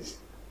colors.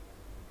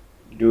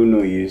 Do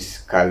not use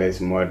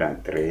colors more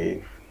than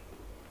 3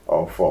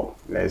 or 4,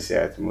 let's say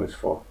at most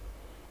 4,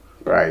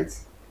 right?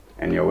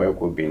 And your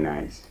work will be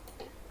nice.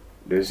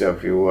 Those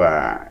of you who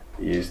are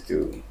used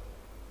to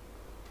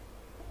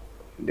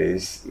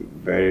this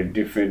very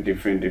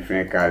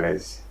different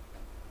colors,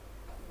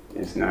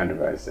 it's not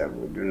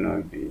advisable. Do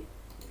not be.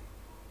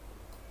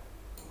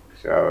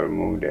 So I will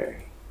remove the,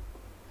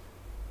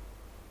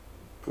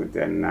 put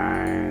the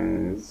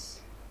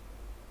nice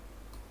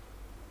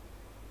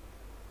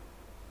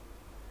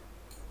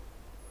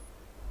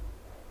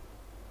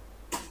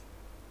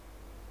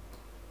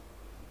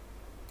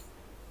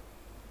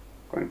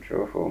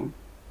control home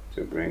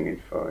to bring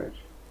it forward.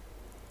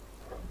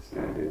 So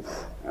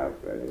this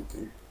alphabet.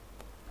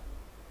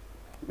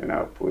 Then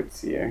I'll put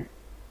here.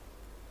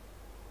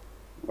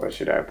 What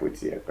should I put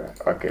here?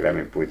 Okay, let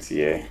me put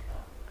here.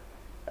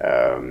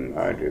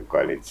 How do you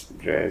call it?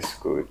 Dress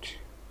code.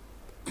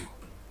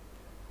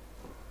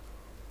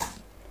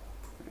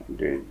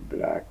 Do it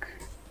black.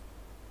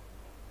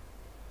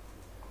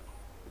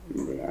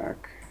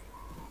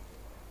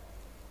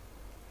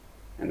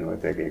 And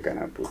what again can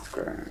I put?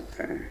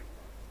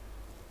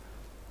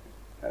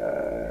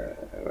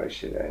 What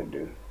should I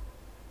do?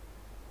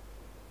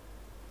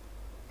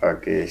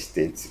 Okay,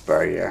 state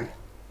barrier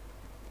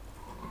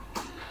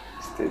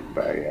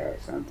or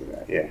something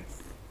like that. Yeah,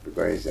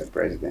 because it's a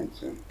president,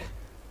 so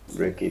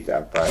break it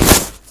apart.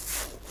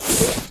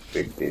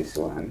 Pick this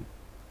one,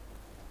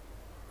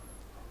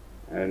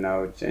 and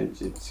I'll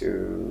change it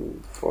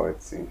to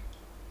 14.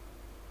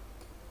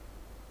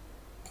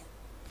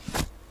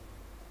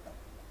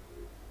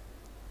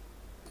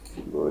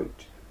 Good.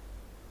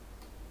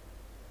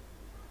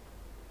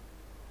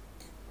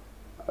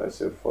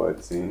 Also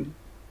 14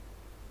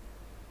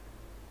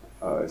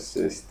 or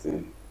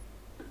 16.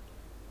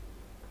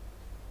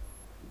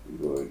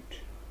 Good.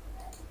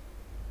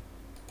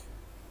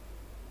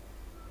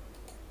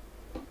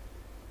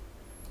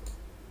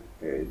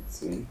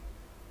 Eighteen.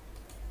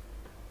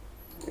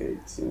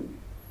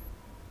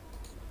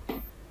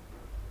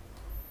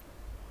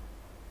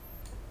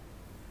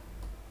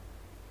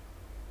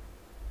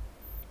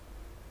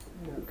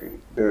 Okay,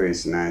 though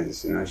it's nice,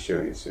 it's not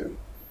showing, so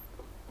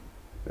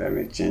let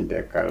me change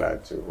the color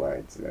to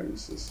white. Let me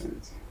see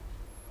something.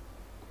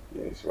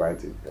 Yes,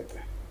 white is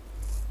better.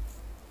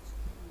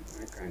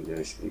 I can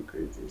just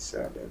increase this a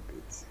little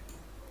bit.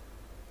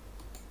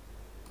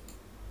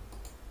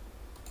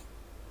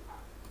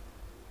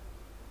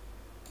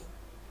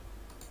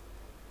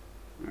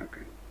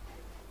 Okay,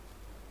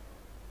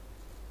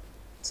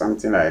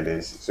 something like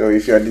this. So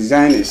if your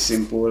design is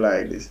simple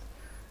like this,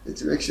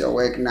 it makes your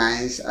work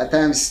nice. At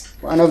times,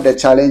 one of the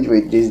challenge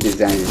with this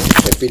design is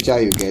the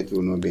picture you get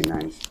will not be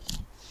nice,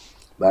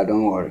 but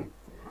don't worry,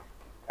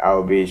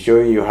 I'll be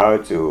showing you how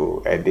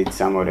to edit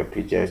some of the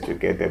pictures to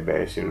get the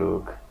best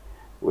look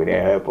with the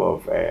help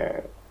of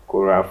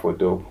Corel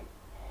Photo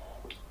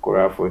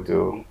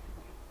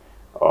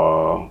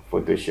or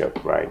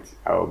Photoshop, right?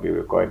 I will be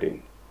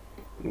recording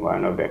in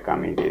one of the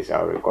coming days.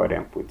 I'll record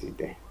and put it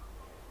there.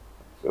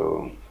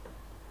 So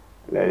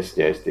let's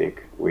just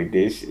take with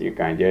this. You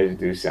can just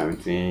do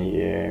something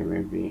here.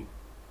 Maybe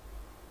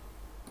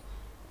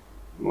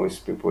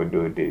most people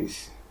do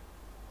this.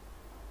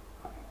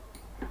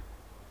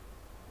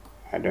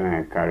 I don't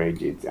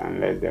encourage it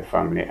unless the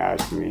family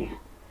asks me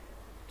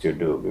to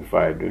do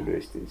before I do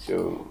those things.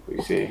 So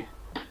we say,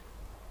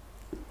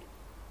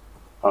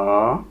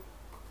 all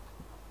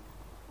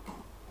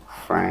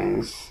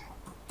friends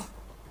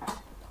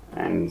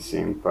and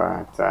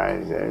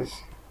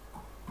sympathizers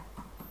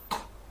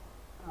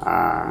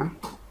are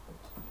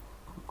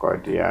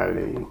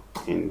cordially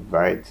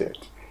invited!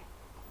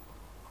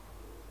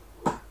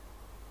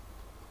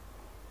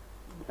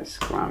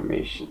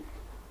 Exclamation.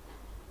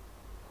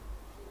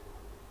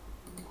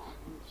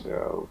 So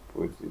I'll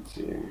put it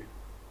here.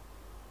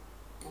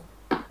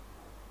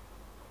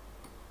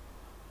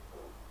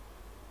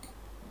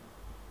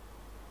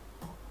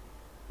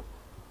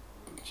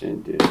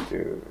 Change it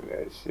to,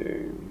 let's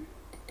say,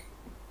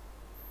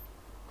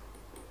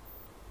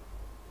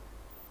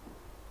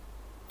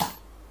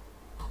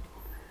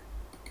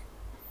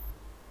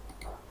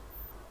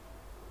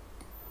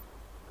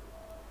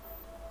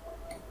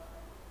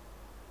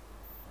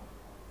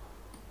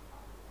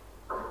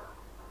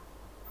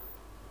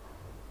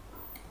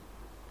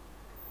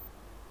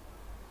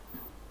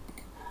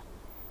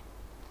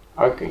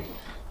 okay.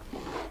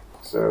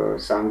 So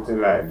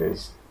something like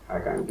this, I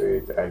can do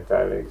it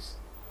italics,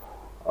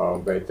 or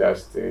better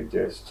still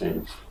just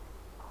change.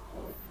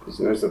 It's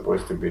not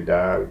supposed to be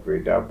that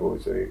readable,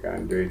 so you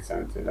can do it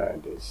something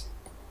like this.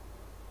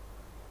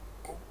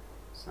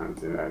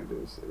 Something like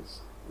this is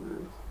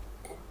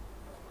nice.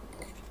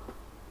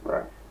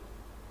 Right.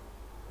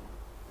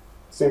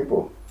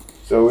 Simple.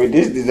 So with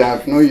this design,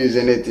 I've not used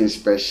anything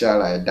special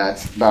like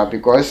that, but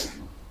because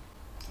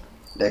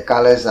the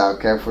colors are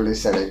carefully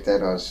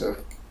selected also,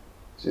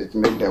 so it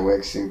makes the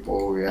work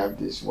simple. We have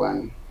this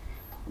one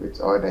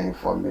with all the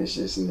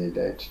information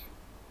needed.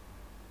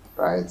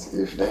 Right,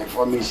 if the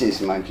information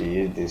is meant to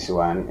use this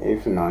one,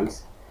 if not,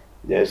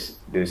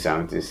 just do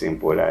something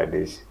simple like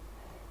this.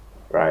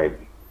 Right,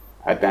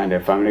 at times the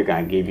family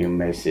can give you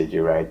message,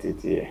 you write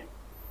it here.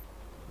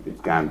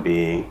 It can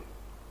be,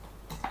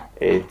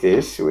 it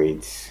is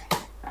with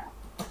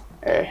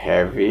a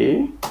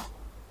heavy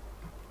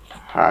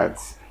heart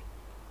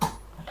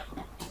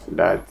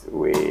that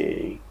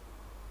we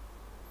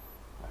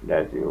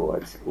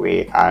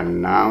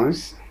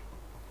announce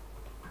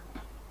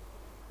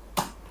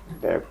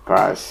the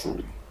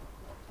passing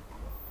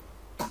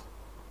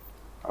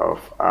of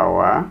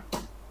our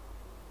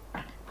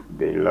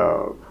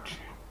beloved.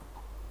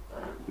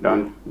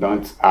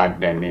 Don't add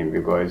the name,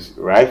 because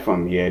right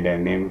from here the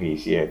name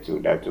is here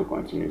too. That will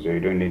continue, so you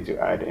don't need to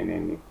add any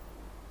name.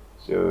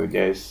 So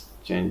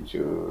just change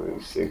to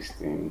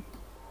 16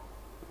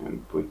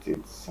 and put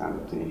it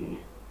something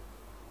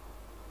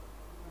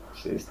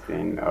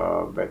 16,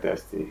 or better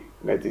still,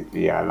 let it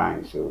be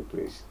aligned. So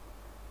please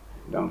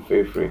don't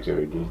feel free to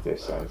reduce the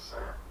size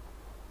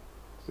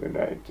so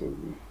that it will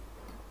be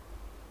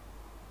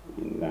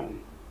in line.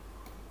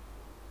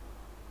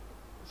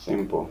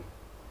 Simple.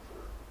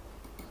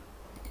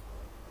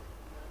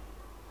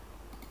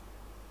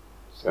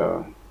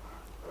 So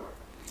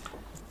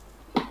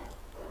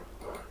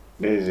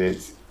this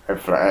is a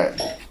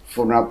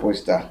funeral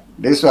poster.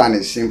 This one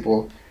is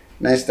simple.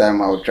 Next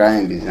time I'll try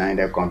and design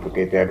the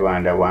complicated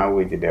one, the one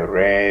with the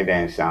red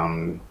and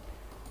some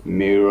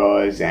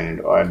mirrors and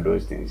all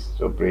those things.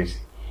 So please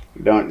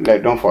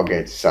don't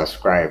forget to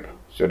subscribe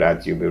so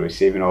that you'll be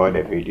receiving all the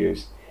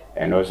videos,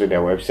 and also the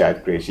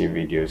website creation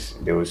videos.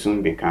 They will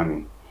soon be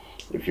coming.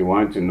 If you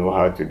want to know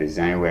how to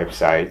design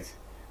websites,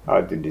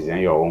 how to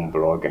design your own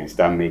blog and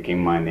start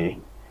making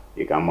money,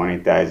 you can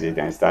monetize it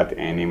and start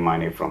earning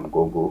money from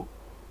Google.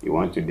 You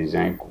want to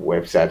design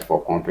websites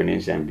for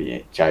companies and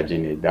be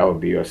charging it, that will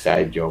be your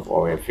side job,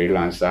 or a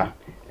freelancer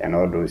and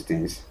all those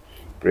things.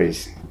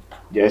 Please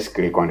just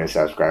click on the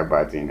subscribe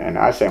button, and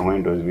as and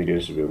when those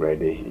videos will be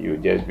ready,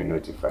 you'll just be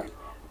notified.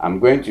 I'm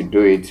going to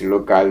do it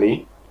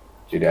locally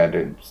to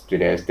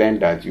the extent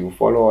that you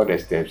follow all the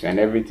steps, and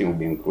everything will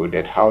be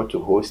included: how to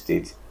host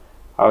it,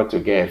 how to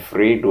get a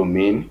free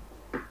domain,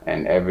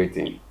 and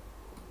everything.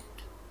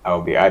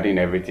 I'll be adding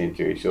everything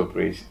to it, so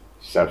please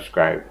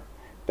subscribe.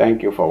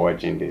 Thank you for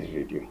watching this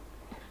video.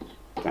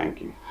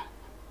 Thank you.